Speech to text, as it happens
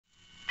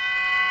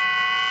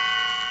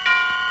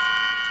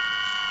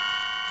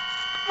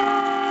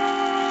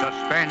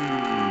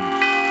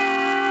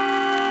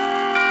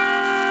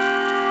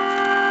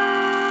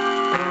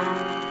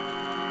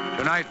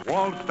Tonight's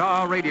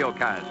Wall-Star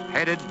Radiocast,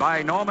 headed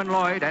by Norman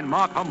Lloyd and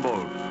Mark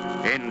Humboldt,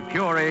 in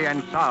Fury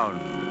and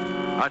Sound.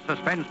 A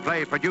suspense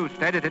play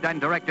produced, edited, and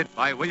directed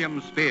by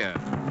William Spier.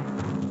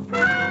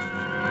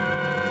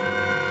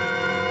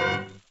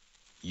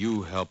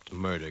 You helped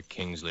murder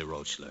Kingsley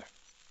Rochler.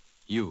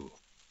 You,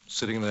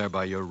 sitting there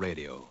by your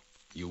radio,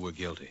 you were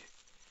guilty.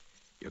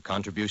 Your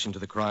contribution to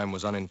the crime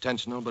was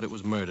unintentional, but it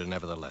was murder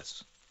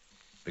nevertheless.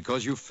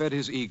 Because you fed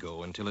his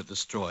ego until it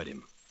destroyed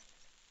him.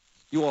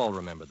 You all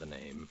remember the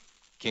name,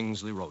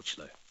 Kingsley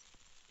Rochler.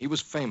 He was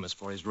famous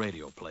for his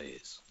radio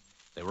plays.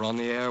 They were on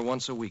the air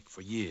once a week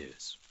for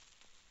years.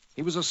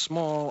 He was a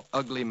small,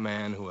 ugly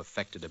man who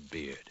affected a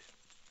beard.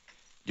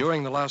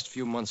 During the last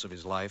few months of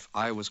his life,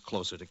 I was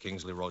closer to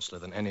Kingsley Rochler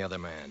than any other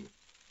man.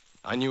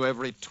 I knew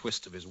every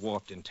twist of his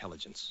warped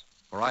intelligence,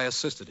 for I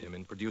assisted him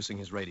in producing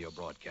his radio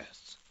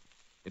broadcasts.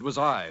 It was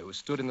I who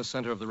stood in the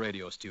center of the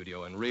radio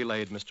studio and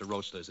relayed Mr.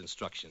 Rochler's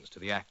instructions to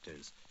the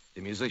actors,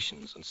 the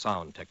musicians, and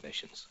sound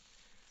technicians.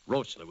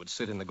 Rochler would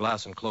sit in the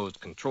glass-enclosed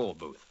control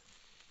booth.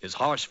 His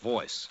harsh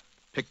voice,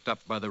 picked up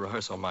by the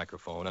rehearsal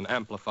microphone and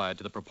amplified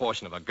to the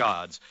proportion of a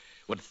god's,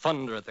 would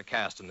thunder at the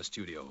cast in the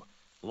studio,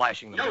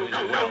 lashing them to his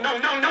will.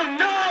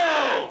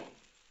 No!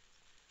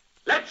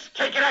 Let's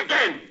take it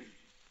again.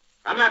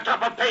 From the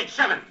top of page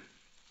 7.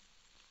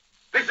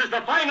 This is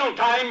the final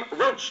time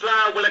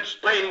Rochler will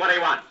explain what he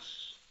wants.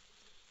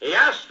 He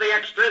asked the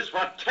extras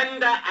for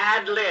tender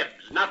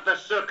ad-libs, not the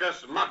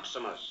circus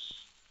Maximus.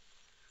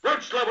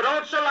 Rochler would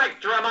also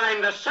like to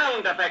remind the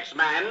sound effects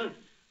man,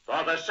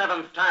 for the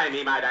 7th time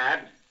he might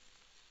add,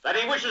 that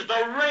he wishes the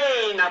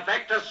rain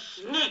effect to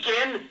sneak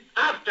in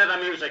after the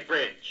music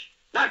bridge,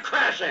 not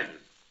crash in.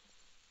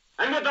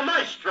 And with the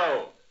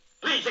maestro,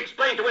 please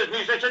explain to his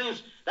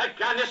musicians that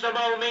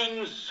pianissimo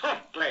means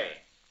softly.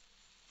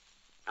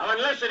 Now,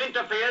 unless it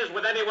interferes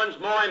with anyone's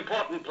more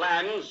important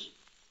plans,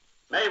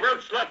 may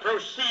Rochler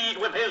proceed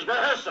with his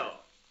rehearsal.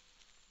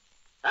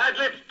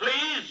 Ad-libs,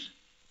 please,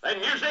 then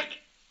music,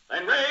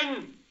 then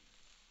rain,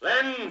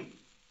 then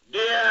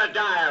Dear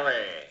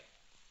Diary.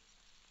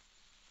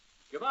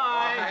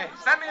 Goodbye.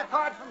 Send me a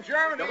card from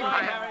Germany.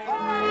 Goodbye, Harry.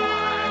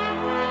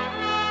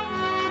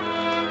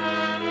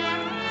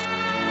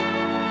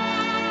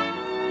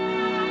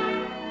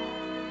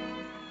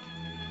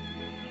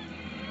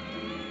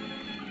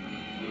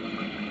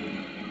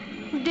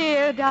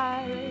 Dear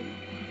diary,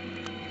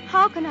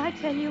 how can I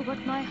tell you what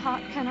my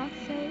heart cannot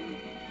say?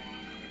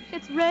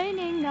 It's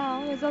raining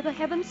now as though the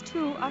heavens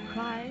too are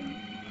crying,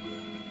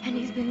 and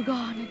he's been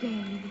gone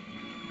again.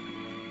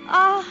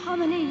 Ah, how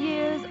many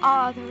years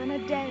are there in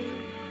a day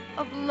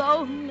of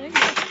loneliness?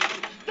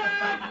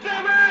 Stop the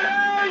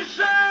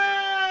rehearsal!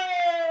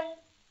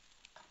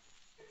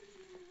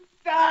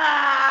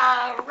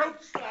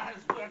 Rochler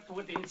has worked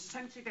with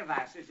insensitive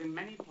asses in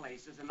many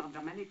places and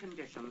under many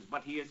conditions,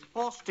 but he is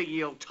forced to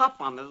yield top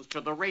honors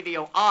to the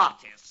radio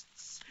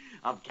artists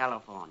of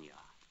California.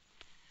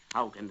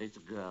 How can this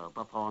girl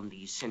perform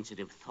these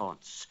sensitive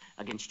thoughts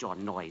against your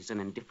noise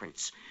and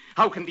indifference?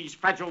 How can these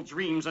fragile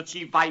dreams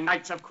achieved by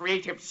nights of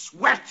creative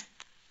sweat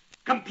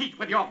compete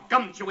with your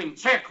gum-chewing,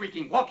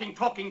 chair-creaking, walking,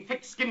 talking,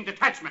 thick-skinned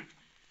detachment?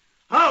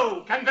 How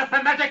can the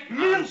thematic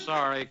music... I'm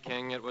sorry,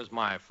 King. It was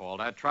my fault.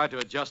 I tried to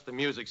adjust the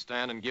music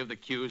stand and give the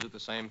cues at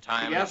the same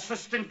time. The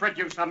assistant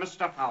producer,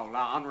 Mr. Fowler,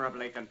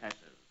 honorably confesses.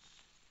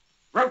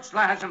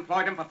 Rochler has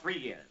employed him for 3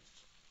 years.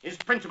 His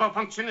principal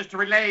function is to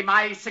relay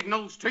my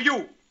signals to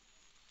you.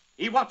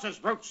 He watches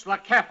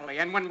Rochler carefully,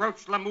 and when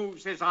Rochler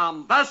moves his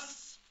arm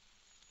thus,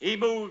 he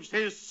moves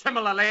his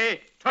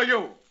similarly to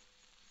you.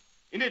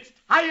 In its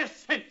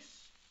highest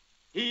sense,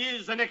 he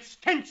is an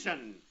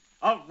extension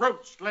of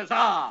Rochler's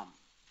arm.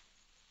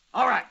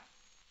 All right.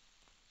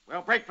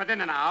 We'll break for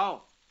dinner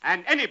now,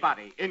 and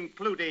anybody,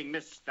 including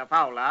Mr.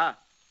 Fowler,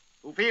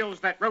 who feels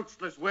that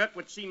Rochler's work,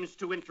 which seems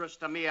to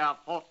interest a mere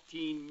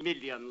 14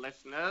 million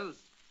listeners,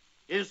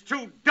 is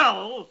too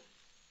dull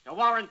to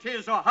warrant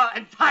his or her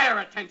entire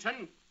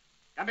attention,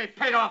 can be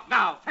paid off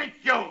now. Thank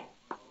you.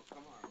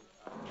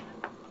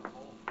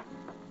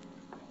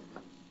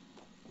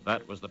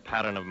 That was the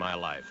pattern of my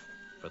life.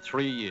 For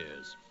 3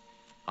 years,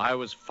 I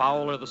was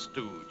Fowler the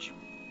Stooge,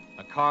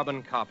 a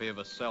carbon copy of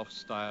a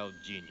self-styled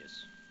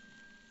genius.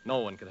 No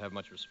one could have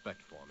much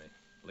respect for me,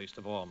 least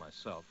of all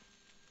myself,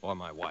 or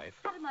my wife.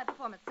 How did my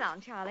performance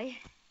sound, Charlie?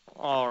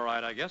 All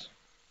right, I guess.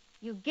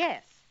 You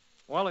guess.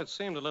 Well, it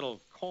seemed a little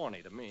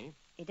corny to me.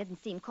 It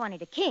didn't seem corny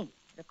to King.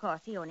 But of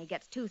course, he only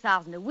gets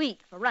 $2,000 a week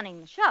for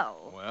running the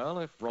show. Well,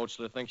 if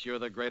Rochler thinks you're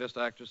the greatest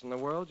actress in the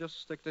world,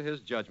 just stick to his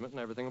judgment and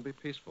everything will be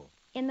peaceful.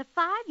 In the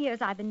 5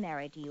 years I've been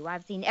married to you,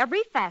 I've seen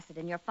every facet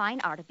in your fine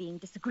art of being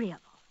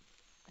disagreeable.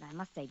 But I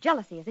must say,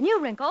 jealousy is a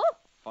new wrinkle.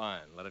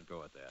 Fine, let it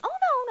go at that.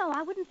 Oh, no,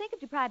 I wouldn't think of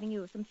depriving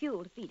you of some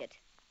fuel to feed it.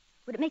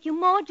 Would it make you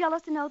more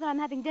jealous to know that I'm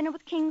having dinner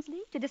with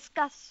Kingsley to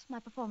discuss my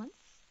performance?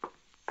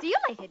 See you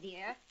later,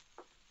 dear.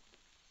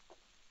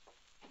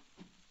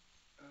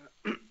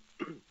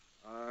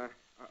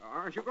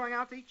 Aren't you going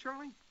out to eat,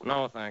 Charlie?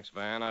 No, thanks,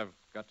 Van. I've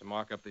got to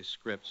mark up these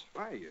scripts.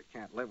 Why, you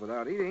can't live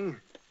without eating.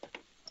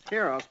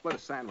 Here, I'll split a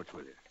sandwich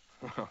with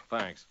you. Oh,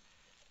 thanks.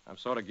 I've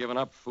sort of given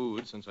up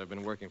food since I've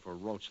been working for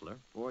Rochler.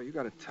 Boy, you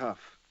got it tough.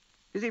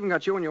 He's even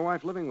got you and your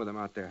wife living with him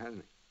out there,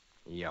 hasn't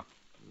he? Yeah.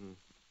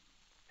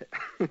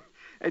 Hey,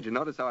 did you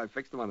notice how I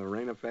fixed him on the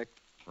rain effect?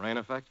 Rain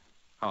effect?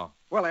 How?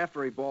 Well,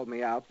 after he bawled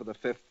me out for the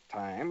 5th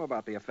time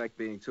about the effect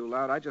being too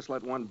loud, I just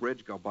let one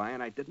bridge go by,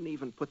 and I didn't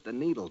even put the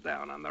needle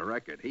down on the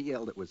record. He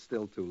yelled it was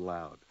still too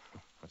loud.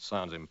 That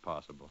sounds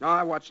impossible. No,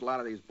 I watched a lot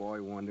of these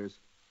boy wonders.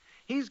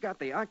 He's got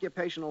the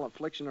occupational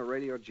affliction of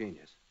radio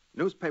genius.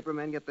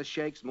 Newspapermen get the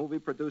shakes, movie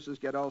producers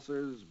get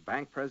ulcers,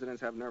 bank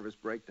presidents have nervous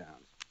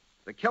breakdowns.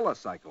 The killer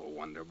cycle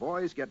wonder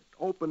boys get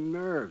open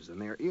nerves in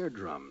their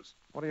eardrums.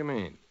 What do you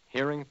mean?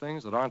 Hearing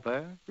things that aren't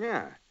there?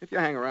 Yeah, if you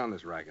hang around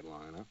this racket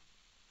long enough.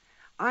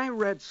 I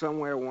read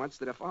somewhere once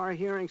that if our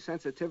hearing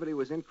sensitivity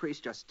was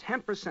increased just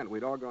 10%,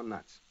 we'd all go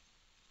nuts.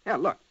 Yeah,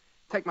 look,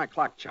 take my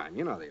clock chime.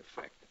 You know the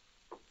effect.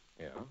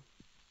 Yeah.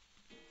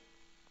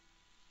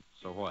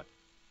 So what?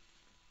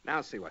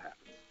 Now see what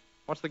happens.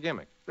 What's the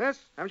gimmick? This?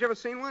 Haven't you ever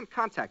seen one?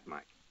 Contact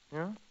mic.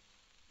 Yeah?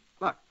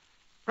 Look,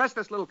 press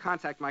this little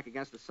contact mic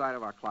against the side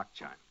of our clock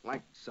chime,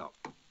 like so.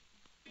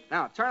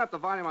 Now, turn up the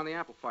volume on the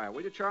amplifier,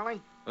 will you,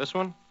 Charlie? This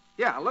one?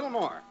 Yeah, a little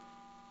more.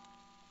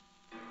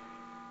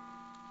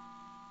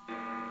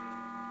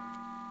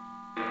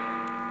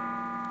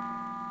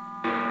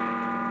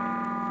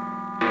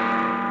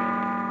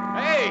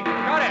 Hey,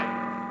 got it.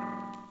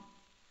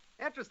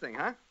 Interesting,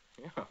 huh?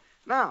 Yeah.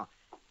 Now,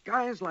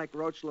 guys like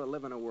Rochler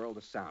live in a world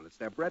of sound. It's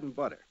their bread and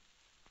butter.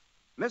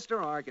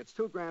 Mr. R gets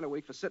 $2,000 a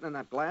week for sitting in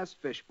that glass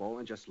fishbowl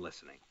and just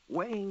listening,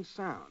 weighing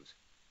sounds.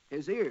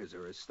 His ears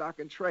are his stock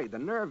and trade. The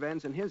nerve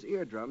ends in his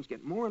eardrums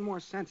get more and more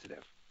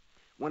sensitive.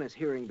 When his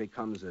hearing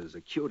becomes as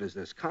acute as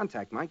this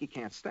contact mic, he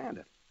can't stand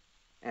it.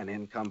 And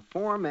in come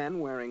 4 men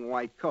wearing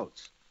white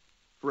coats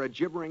for a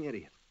gibbering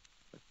idiot.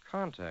 The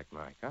contact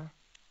mic, huh?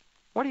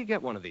 Where do you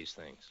get one of these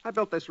things? I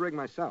built this rig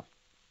myself.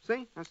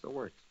 See? That's the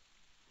works.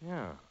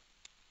 Yeah.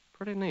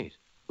 Pretty neat.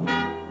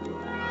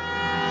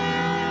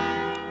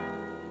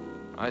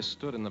 I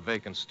stood in the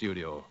vacant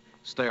studio,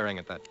 staring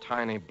at that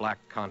tiny black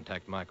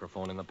contact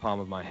microphone in the palm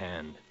of my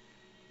hand.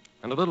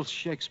 And a little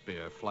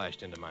Shakespeare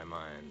flashed into my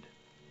mind.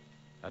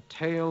 A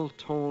tale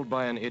told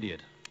by an idiot,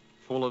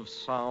 full of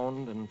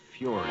sound and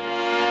fury.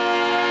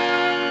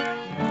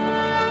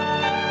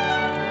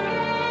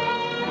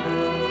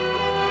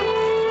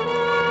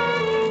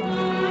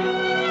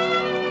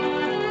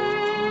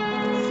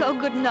 So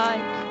good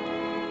night.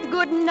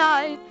 Good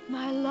night,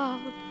 my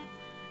love.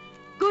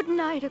 Good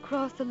night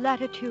across the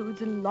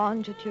latitudes and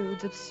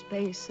longitudes of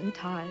space and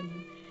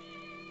time.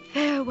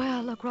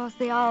 Farewell across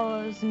the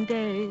hours and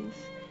days,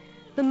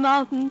 the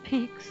mountain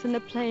peaks and the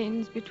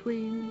plains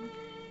between,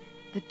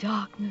 the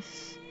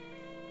darkness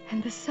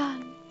and the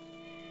sun.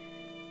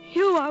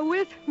 You are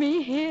with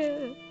me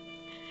here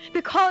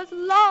because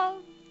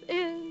love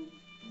is.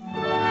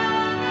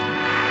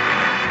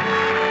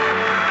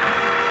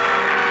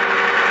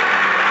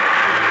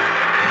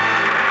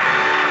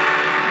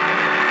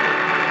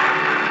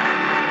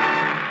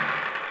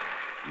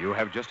 You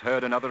have just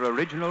heard another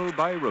original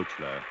by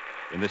Rochler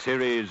in the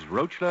series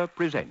Rochler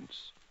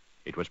Presents.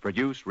 It was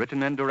produced,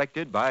 written, and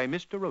directed by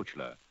Mr.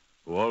 Rochler,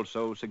 who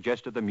also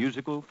suggested the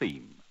musical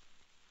theme.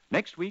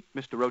 Next week,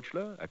 Mr.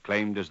 Rochler,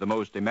 acclaimed as the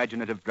most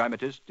imaginative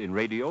dramatist in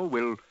radio,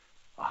 will...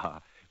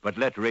 but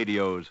let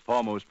radio's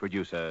foremost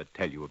producer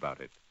tell you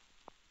about it.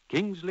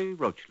 Kingsley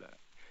Rochler.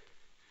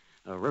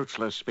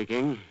 Rochler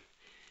speaking.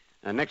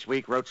 Next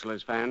week,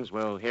 Rochler's fans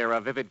will hear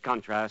a vivid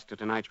contrast to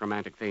tonight's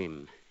romantic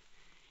theme.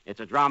 It's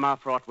a drama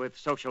fraught with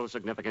social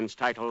significance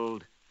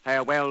titled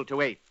Farewell to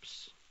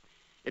Apes.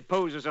 It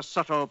poses a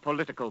subtle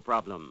political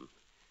problem.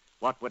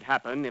 What would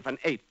happen if an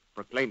ape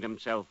proclaimed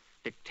himself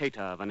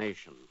dictator of a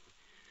nation?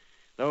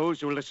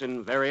 Those who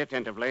listen very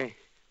attentively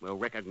will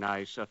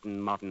recognize certain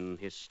modern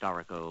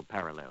historical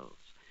parallels.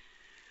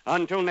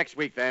 Until next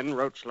week, then,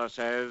 Rochler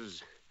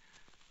says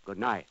good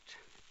night.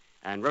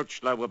 And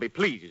Rochler will be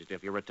pleased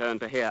if you return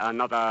to hear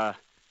another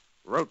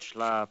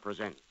Rochler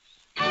Presents.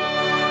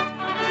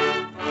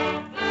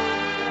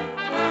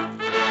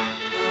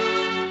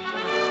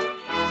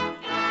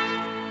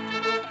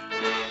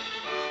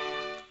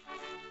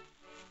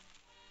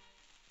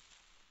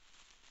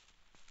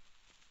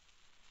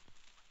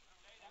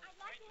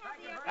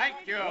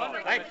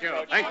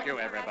 Thank you,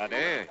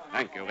 everybody.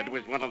 Thank you. It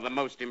was one of the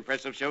most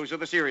impressive shows of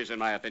the series, in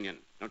my opinion.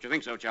 Don't you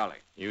think so, Charlie?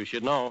 You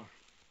should know.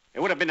 It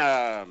would have been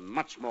a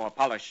much more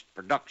polished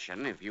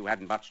production if you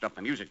hadn't botched up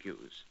the music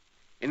cues.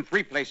 In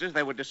 3 places,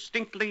 they were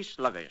distinctly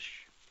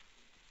sluggish.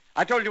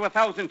 I told you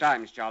 1,000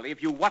 times, Charlie,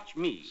 if you watch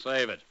me...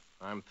 Save it.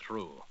 I'm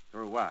through.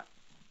 Through what?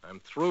 I'm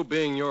through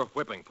being your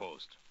whipping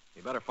post.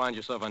 You better find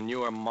yourself a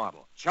newer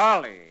model.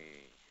 Charlie,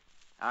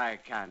 I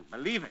can't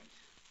believe it.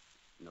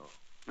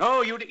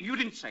 No, you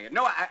didn't say it.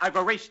 No, I've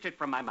erased it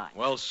from my mind.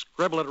 Well,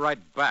 scribble it right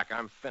back.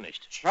 I'm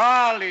finished.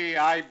 Charlie,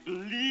 I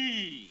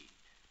bleed.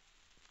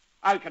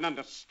 I can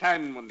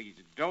understand when these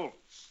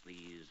dolts,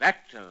 these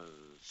actors,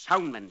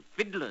 soundmen,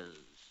 fiddlers.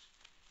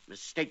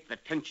 Mistake the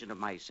tension of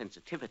my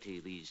sensitivity,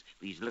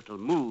 these little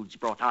moods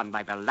brought on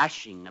by the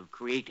lashing of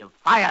creative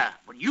fire.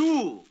 But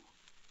you,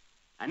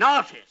 an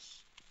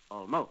artist,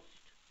 almost,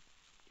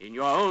 in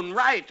your own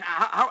right,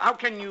 how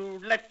can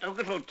you let a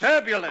little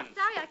turbulence...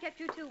 Sorry I kept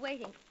you two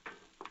waiting.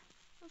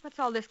 What's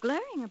all this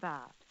glaring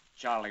about?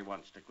 Charlie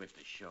wants to quit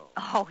the show.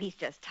 Oh, he's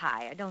just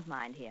tired. Don't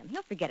mind him.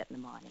 He'll forget it in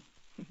the morning.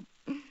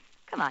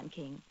 Come on,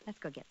 King. Let's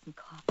go get some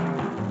coffee.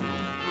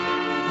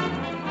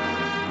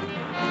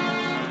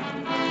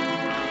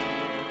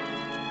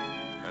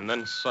 And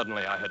then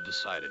suddenly I had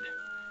decided.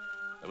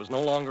 There was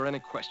no longer any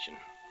question,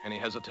 any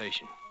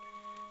hesitation.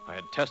 I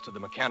had tested the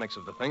mechanics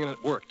of the thing, and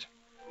it worked.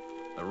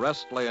 The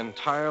rest lay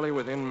entirely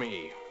within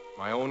me,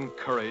 my own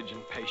courage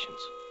and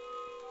patience.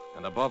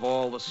 And above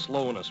all, the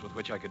slowness with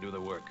which I could do the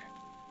work.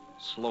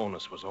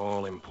 Slowness was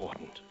all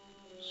important.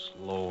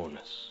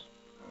 Slowness.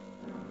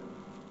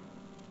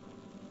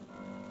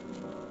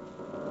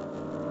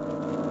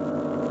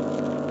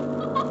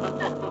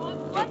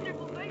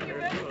 Wonderful. Thank you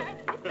very much.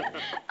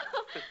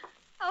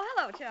 Oh,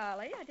 hello,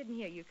 Charlie. I didn't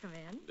hear you come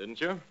in.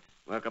 Didn't you?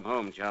 Welcome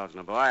home, Charles,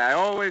 my boy. I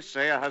always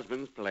say a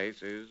husband's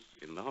place is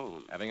in the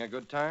home. Having a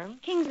good time?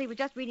 Kingsley was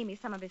just reading me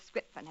some of his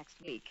script for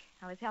next week.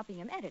 I was helping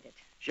him edit it.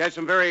 She has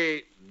some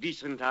very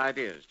decent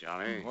ideas,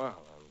 Charlie.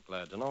 Well, I'm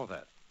glad to know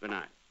that. Good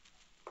night.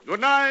 Good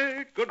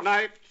night, good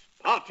night.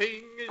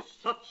 Parting is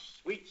such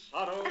sweet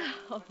sorrow.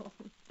 Oh,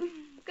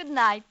 good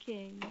night,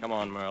 King. Come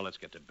on, Merle, let's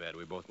get to bed.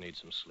 We both need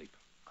some sleep.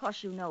 Of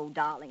course, you know,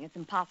 darling, it's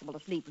impossible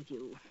to sleep with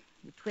you.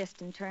 You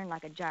twist and turn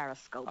like a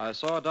gyroscope. I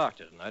saw a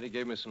doctor tonight. He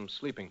gave me some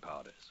sleeping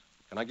powders.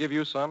 Can I give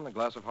you some, a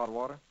glass of hot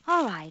water?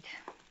 All right.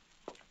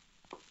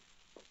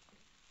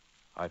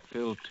 I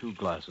filled 2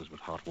 glasses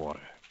with hot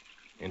water.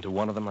 Into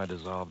one of them, I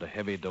dissolved a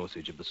heavy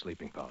dosage of the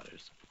sleeping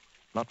powders.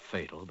 Not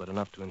fatal, but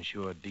enough to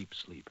ensure deep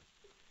sleep.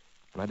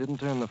 And I didn't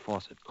turn the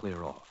faucet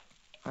clear off.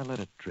 I let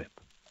it drip,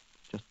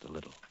 just a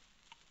little.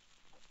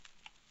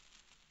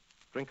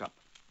 Drink up.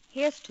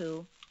 Here's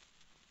 2.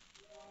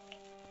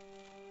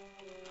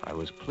 I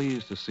was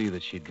pleased to see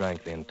that she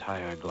drank the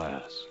entire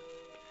glass.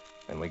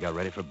 Then we got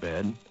ready for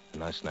bed,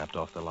 and I snapped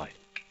off the light.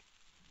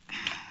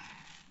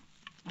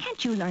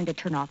 Can't you learn to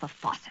turn off a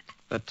faucet?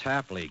 The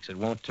tap leaks. It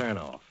won't turn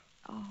off.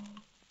 Oh,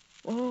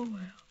 well.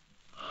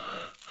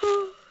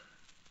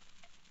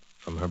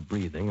 From her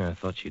breathing, I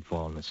thought she'd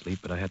fallen asleep,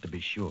 but I had to be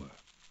sure.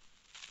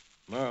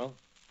 Merle?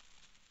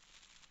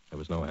 There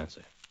was no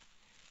answer.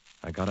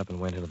 I got up and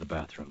went into the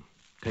bathroom,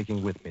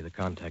 taking with me the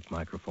contact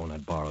microphone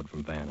I'd borrowed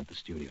from Van at the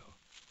studio.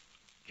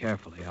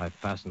 Carefully, I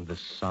fastened this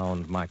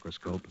sound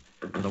microscope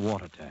to the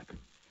water tap,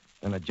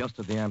 then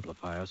adjusted the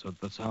amplifier so that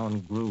the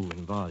sound grew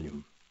in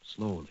volume,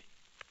 slowly,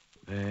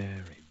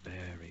 very,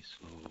 very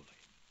slowly.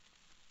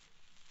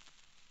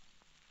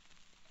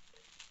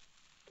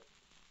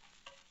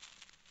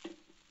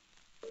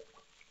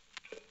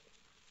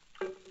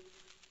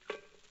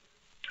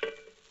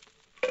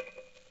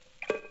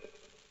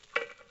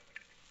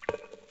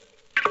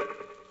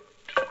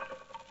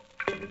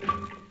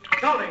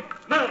 Charlie,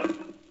 no!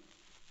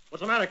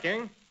 What's the matter,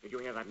 King? Did you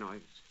hear that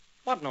noise?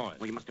 What noise?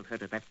 Well, you must have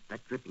heard it, that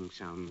dripping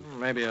sound.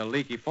 Maybe a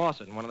leaky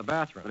faucet in one of the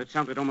bathrooms. But it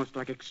sounded almost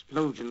like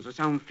explosions. The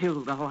sound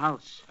filled the whole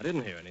house. I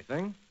didn't hear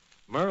anything.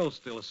 Merle's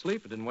still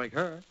asleep. It didn't wake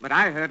her. But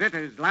I heard it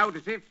as loud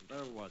as if... There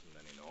wasn't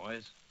any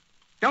noise.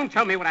 Don't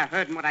tell me what I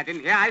heard and what I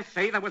didn't hear. I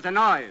say there was a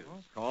noise.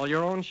 Well, call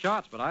your own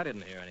shots, but I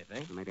didn't hear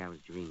anything. Well, maybe I was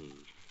dreaming.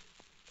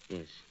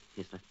 Yes,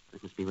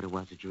 that must be what it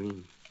was, a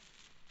dream.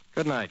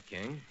 Good night,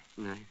 King.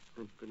 Good night.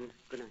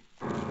 Good night.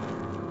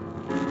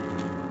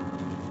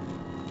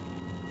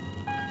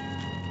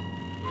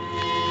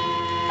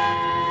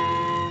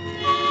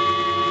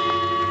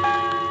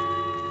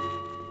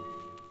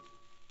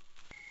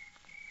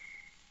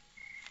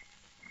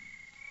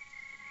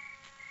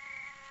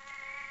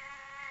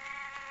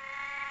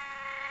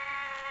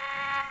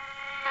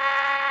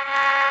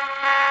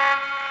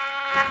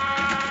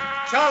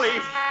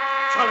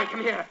 Charlie,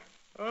 come here.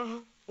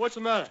 What's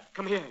the matter?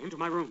 Come here, into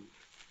my room.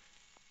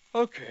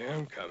 Okay,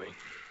 I'm coming.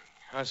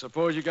 I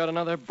suppose you got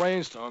another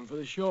brainstorm for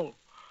the show.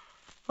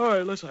 All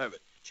right, let's have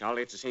it.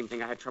 Charlie, it's the same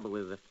thing I had trouble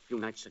with a few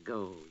nights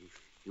ago.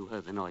 You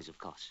heard the noise, of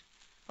course.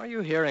 Are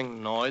you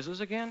hearing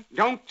noises again?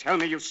 Don't tell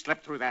me you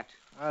slept through that.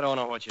 I don't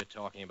know what you're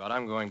talking about.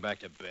 I'm going back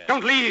to bed.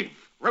 Don't leave.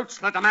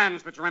 Roachler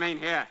demands that you remain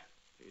here.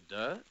 He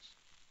does?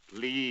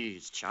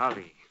 Please,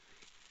 Charlie.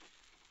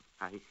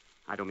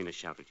 I don't mean to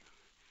shout at you.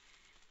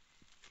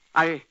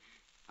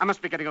 I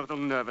must be getting a little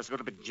nervous, a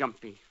little bit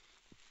jumpy.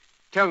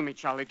 Tell me,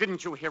 Charlie,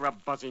 didn't you hear a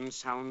buzzing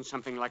sound,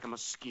 something like a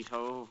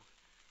mosquito?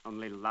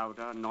 Only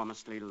louder,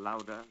 enormously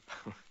louder.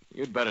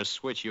 You'd better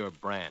switch your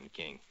brand,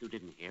 King. You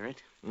didn't hear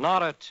it?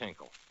 Not a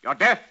tinkle. You're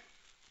deaf.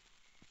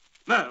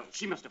 No,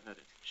 she must have heard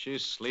it.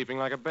 She's sleeping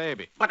like a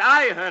baby. But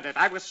I heard it.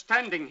 I was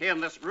standing here in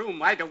this room,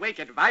 wide awake.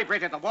 It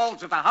vibrated the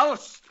walls of the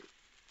house.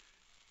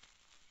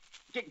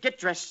 Get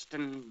dressed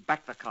and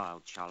back the car,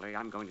 Charlie.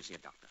 I'm going to see a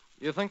doctor.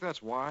 You think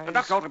that's wise? The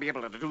doctor ought to be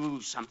able to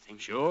do something.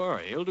 Sure,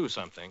 he'll do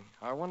something.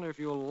 I wonder if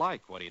you'll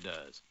like what he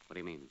does. What do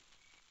you mean?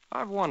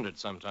 I've wondered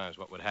sometimes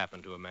what would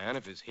happen to a man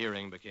if his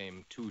hearing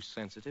became too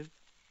sensitive.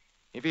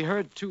 If he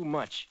heard too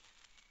much,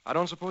 I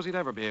don't suppose he'd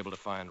ever be able to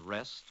find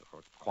rest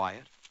or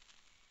quiet.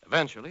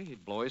 Eventually,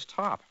 he'd blow his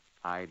top.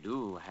 I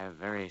do have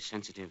very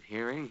sensitive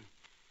hearing.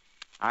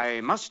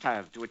 I must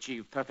have to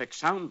achieve perfect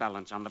sound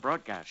balance on the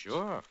broadcast.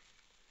 Sure.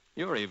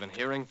 You're even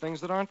hearing things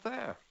that aren't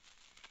there.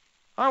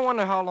 I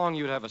wonder how long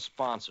you'd have a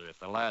sponsor if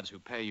the lads who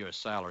pay your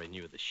salary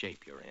knew the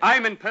shape you're in.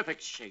 I'm in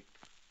perfect shape.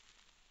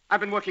 I've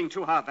been working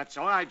too hard, that's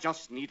all. I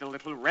just need a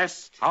little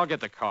rest. I'll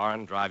get the car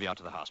and drive you out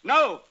to the hospital.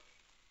 No!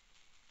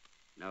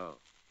 No.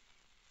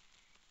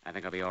 I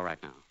think I'll be all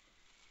right now.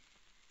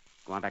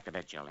 Go on back to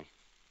bed, Charlie.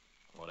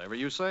 Whatever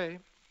you say.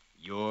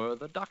 You're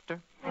the doctor.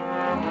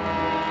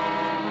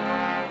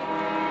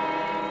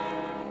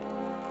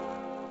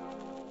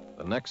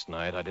 The next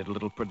night, I did a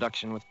little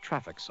production with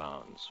traffic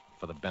sounds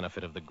for the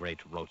benefit of the great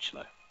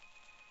Roachler.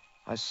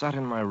 I sat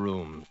in my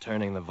room,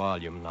 turning the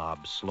volume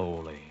knob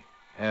slowly,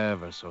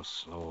 ever so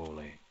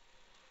slowly.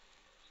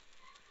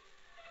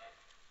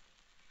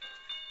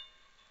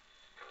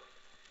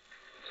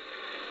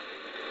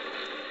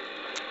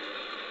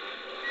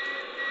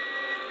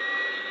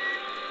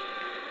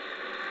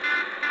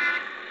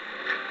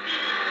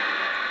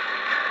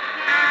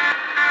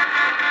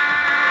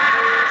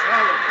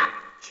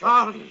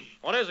 Charlie!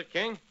 What is it,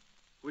 King?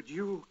 Would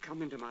you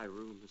come into my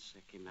room a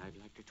second? I'd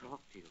like to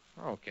talk to you.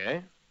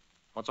 Okay.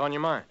 What's on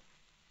your mind?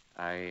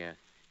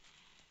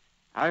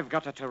 I've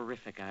got a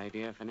terrific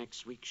idea for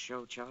next week's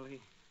show,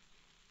 Charlie.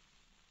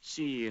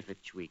 See if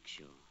it tweaks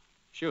you.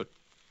 Shoot.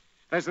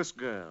 There's this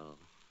girl,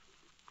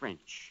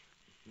 French.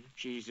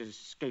 She's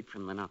escaped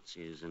from the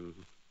Nazis, and...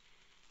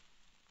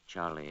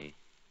 Charlie,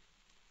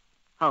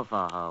 how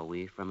far are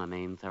we from a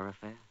main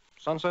thoroughfare?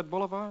 Sunset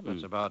Boulevard?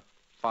 That's about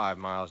 5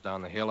 miles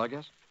down the hill, I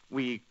guess.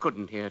 We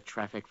couldn't hear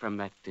traffic from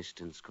that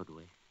distance, could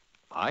we?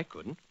 I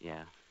couldn't.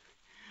 Yeah.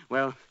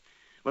 Well,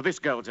 this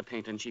girl's a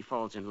painter, and she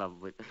falls in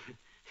love with...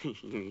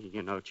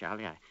 You know,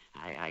 Charlie,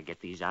 I get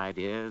these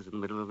ideas in the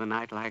middle of the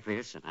night like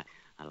this, and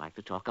I like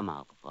to talk 'em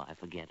out before I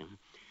forget 'em.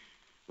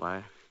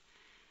 Why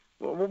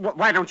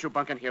don't you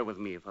bunk in here with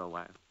me for a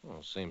while?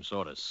 Well, seems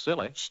sort of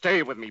silly.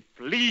 Stay with me,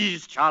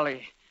 please,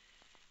 Charlie.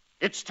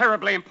 It's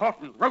terribly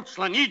important.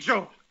 Roachler needs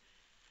you.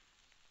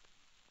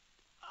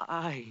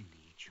 I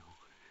need you.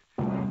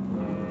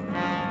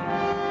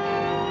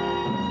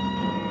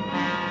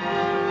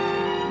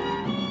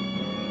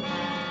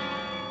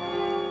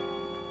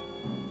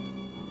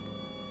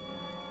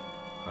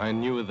 I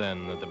knew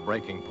then that the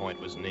breaking point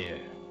was near.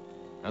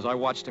 As I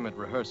watched him at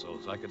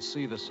rehearsals, I could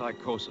see the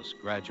psychosis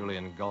gradually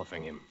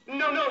engulfing him.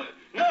 No!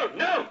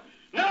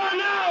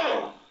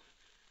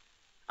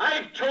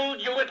 I've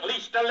told you at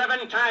least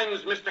 11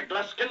 times, Mr.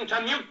 Gluskin,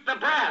 to mute the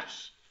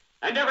brass.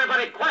 And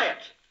everybody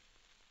quiet.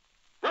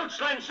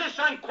 Roachler insists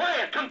on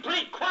quiet,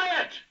 complete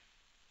quiet.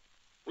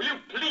 Will you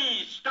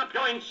please stop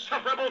your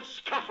insufferable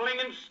scuffling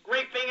and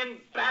scraping and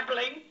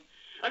babbling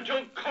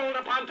until called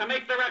upon to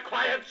make the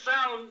required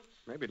sound?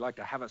 Maybe he'd like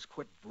to have us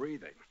quit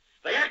breathing.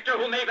 The actor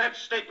who made that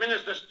statement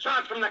is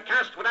discharged from the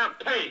cast without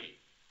pay.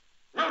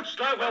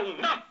 Roachler will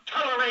not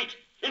tolerate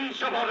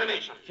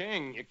insubordination.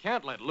 King, you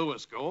can't let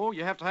Lewis go.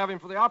 You have to have him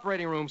for the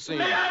operating room scene.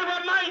 May I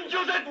remind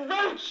you that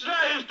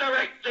Roachler is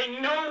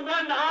directing. No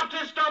one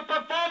artist or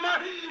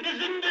performer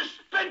is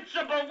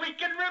indispensable. We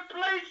can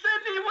replace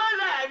anyone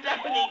and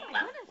any...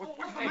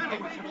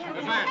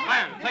 Good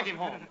man, take him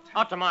home.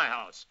 Out to my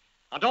house.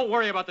 Now, don't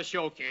worry about the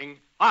show, King.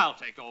 I'll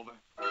take over.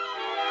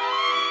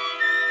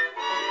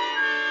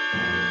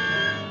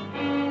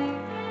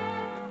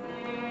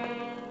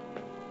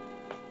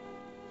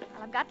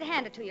 I've got to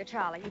hand it to you,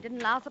 Charlie. You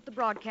didn't louse up the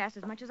broadcast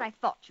as much as I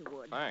thought you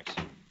would. Thanks.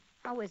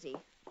 How is he?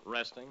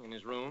 Resting in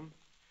his room.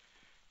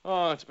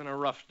 Oh, it's been a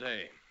rough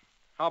day.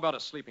 How about a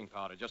sleeping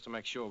powder, just to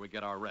make sure we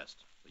get our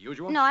rest? The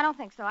usual? No, I don't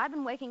think so. I've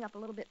been waking up a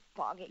little bit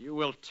foggy. You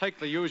will take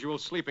the usual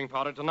sleeping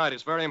powder tonight.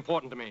 It's very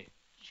important to me.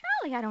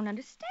 Charlie, I don't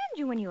understand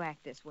you when you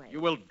act this way.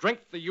 You will drink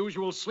the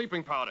usual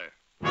sleeping powder.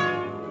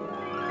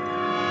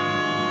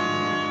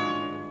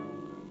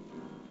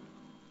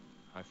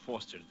 I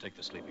forced her to take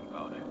the sleeping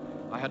powder.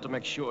 I had to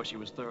make sure she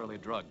was thoroughly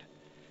drugged.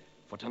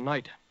 For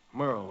tonight,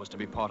 Merle was to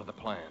be part of the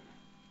plan.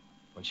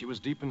 When she was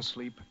deep in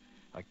sleep,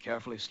 I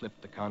carefully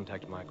slipped the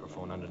contact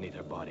microphone underneath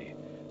her body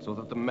so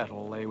that the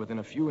metal lay within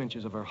a few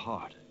inches of her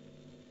heart.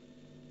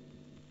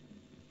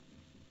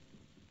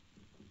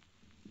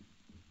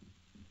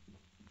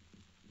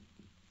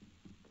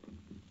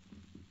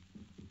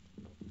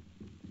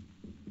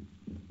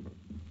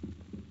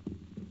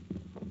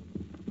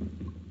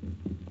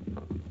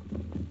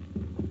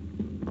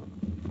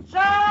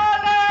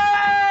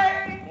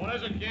 Charlie! What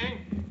is it,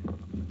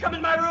 King? Come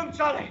in my room,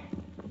 Charlie.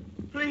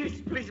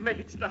 Please make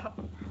it stop.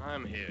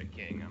 I'm here,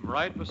 King. I'm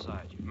right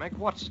beside you. Make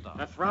what stop?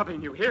 The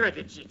throbbing, you hear it.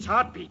 It's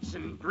heartbeats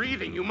and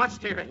breathing. You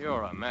must hear it.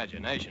 Your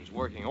imagination's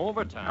working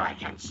overtime. I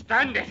can't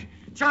stand it.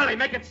 Charlie,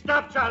 make it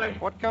stop, Charlie.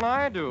 What can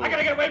I do? I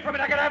gotta get away from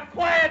it. I gotta have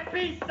quiet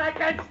peace. I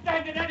can't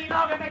stand it any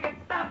longer. Make it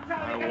stop,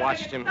 Charlie. I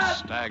watched him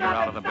stagger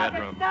out of the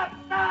bedroom,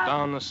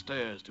 down the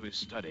stairs to his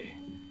study.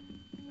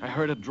 I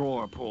heard a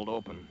drawer pulled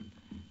open.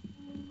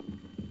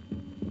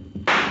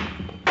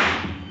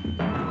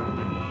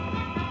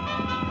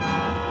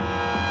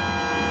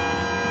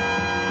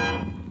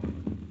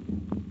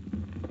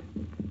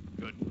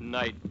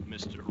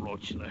 Mr.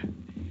 Roachler.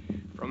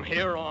 From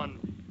here on,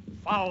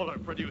 Fowler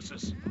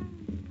produces.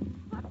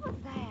 What was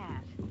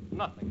that?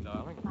 Nothing,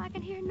 darling. I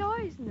can hear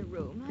noise in the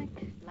room,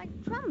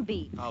 like drum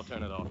beats. I'll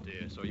turn it off,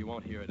 dear, so you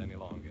won't hear it any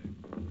longer.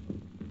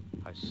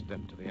 I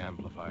stepped to the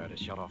amplifier to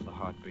shut off the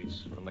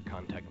heartbeats from the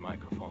contact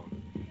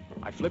microphone.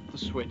 I flipped the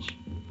switch.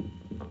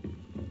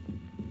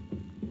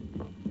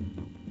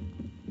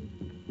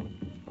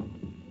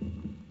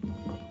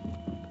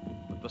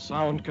 But the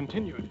sound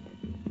continued.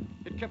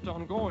 It kept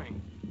on going.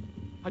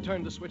 I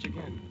turned the switch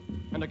again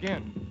and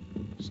again.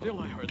 Still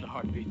I heard the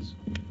heartbeats,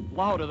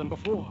 louder than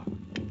before.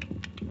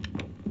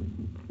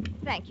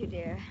 Thank you,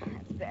 dear.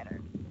 That's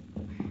better.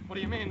 What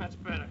do you mean that's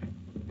better?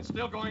 It's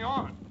still going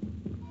on.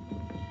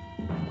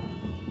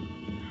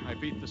 I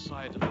beat the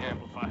sides of the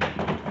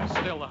amplifier.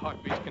 Still the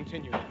heartbeats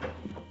continued.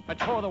 I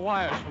tore the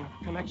wires from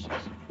connections.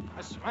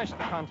 I smashed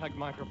the contact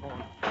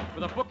microphone.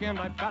 With a bookend,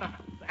 I battered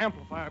the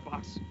amplifier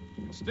box.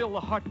 And still the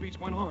heartbeats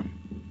went on.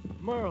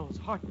 Merle's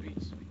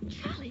heartbeats.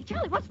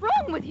 Charlie, what's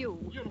wrong with you?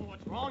 You know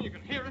what's wrong. You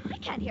can hear it. I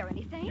can't hear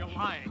anything. You're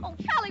lying. Oh,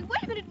 Charlie,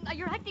 wait a minute.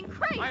 You're acting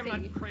crazy. I'm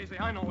not crazy.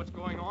 I know what's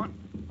going on.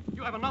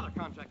 You have another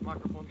contact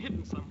microphone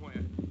hidden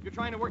somewhere. You're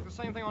trying to work the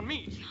same thing on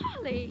me.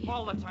 Charlie.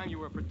 All the time you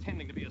were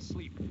pretending to be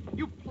asleep.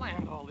 You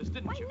planned all this,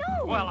 didn't you? I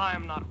know. Well,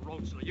 I'm not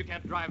Roachler. You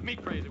can't drive me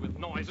crazy with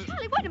noises.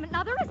 Charlie, wait a minute.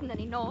 Now, there isn't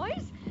any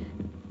noise.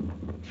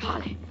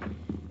 Charlie,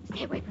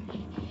 stay away from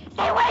me.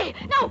 Stay away!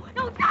 No,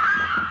 Charlie!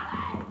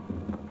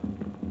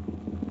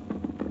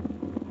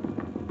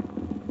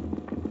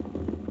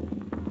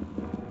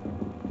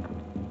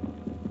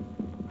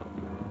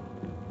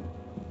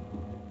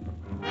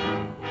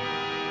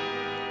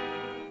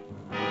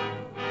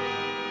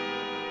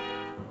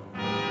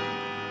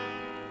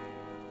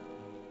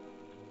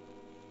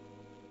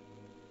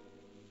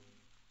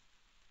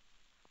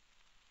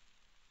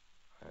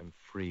 I'm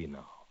free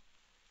now.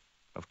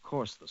 Of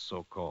course, the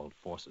so-called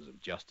forces of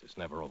justice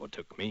never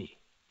overtook me.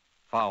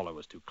 Fowler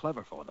was too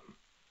clever for them.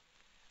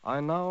 I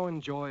now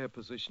enjoy a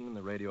position in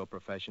the radio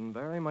profession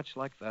very much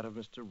like that of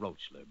Mr.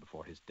 Roachler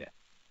before his death.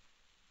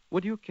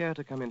 Would you care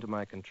to come into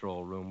my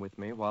control room with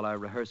me while I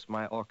rehearse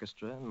my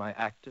orchestra and my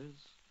actors?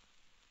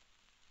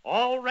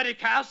 All ready,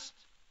 cast.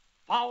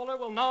 Fowler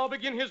will now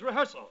begin his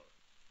rehearsal.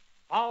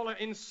 Fowler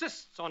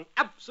insists on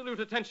absolute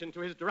attention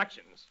to his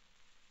directions.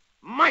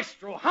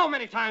 Maestro, how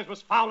many times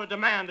must Fowler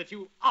demand that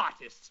you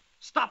artists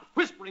stop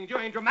whispering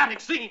during dramatic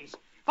scenes?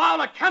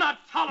 Fowler cannot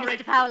tolerate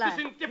Mr. Fowler, this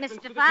indifference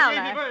Mr. to the Fowler,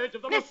 creative urge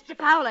of the most... Mr.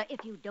 Fowler,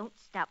 if you don't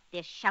stop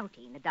this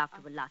shouting, the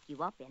doctor will lock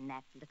you up in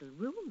that little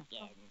room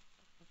again.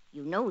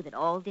 You know that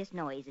all this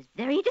noise is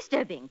very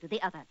disturbing to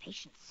the other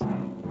patients.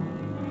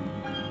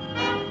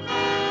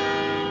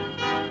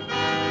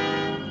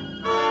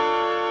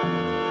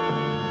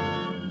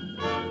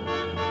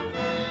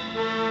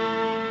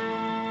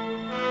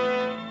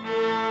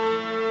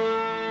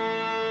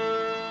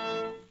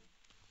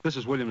 This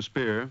is William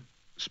Spier.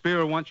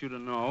 Spier wants you to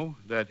know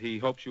that he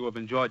hopes you have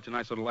enjoyed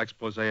tonight's little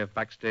expose of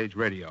Backstage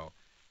Radio.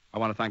 I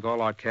want to thank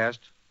all our cast,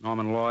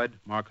 Norman Lloyd,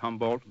 Mark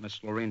Humboldt,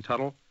 Miss Lorene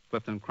Tuttle,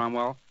 Clifton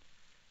Cromwell,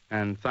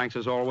 and thanks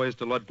as always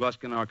to Lud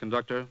Gluskin, our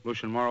conductor,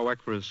 Lucian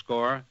Morowek for his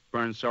score,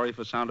 Vern Surrey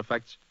for sound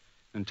effects,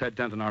 and Ted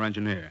Denton, our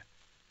engineer.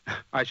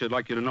 I should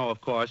like you to know,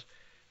 of course,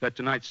 that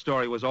tonight's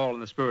story was all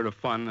in the spirit of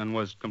fun and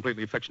was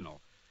completely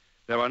fictional.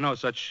 There are no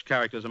such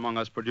characters among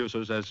us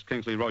producers as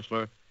Kingsley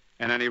Roachler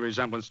and any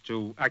resemblance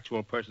to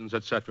actual persons,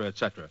 etc.,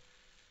 etc.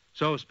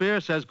 So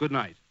Spier says good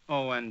night.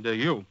 Oh, and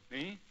you.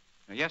 Me?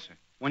 Yes, sir.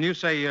 When you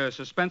say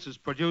Suspense is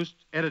produced,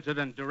 edited,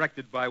 and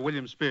directed by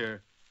William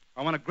Spier,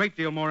 I want a great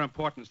deal more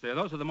importance there.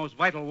 Those are the most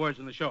vital words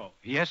in the show.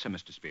 Yes, sir,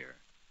 Mr. Spier.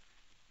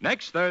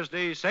 Next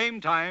Thursday,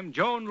 same time,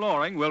 Joan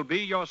Loring will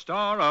be your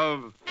star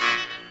of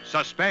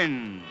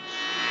Suspense,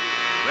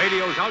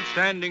 radio's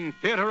outstanding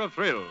theater of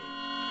thrills.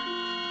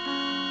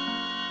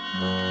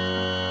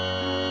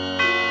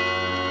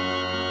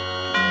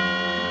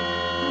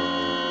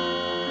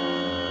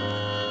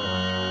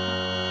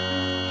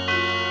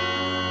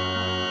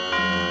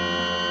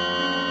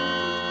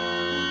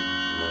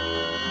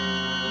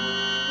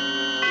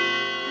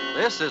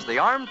 This is the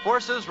Armed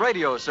Forces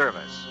Radio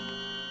Service.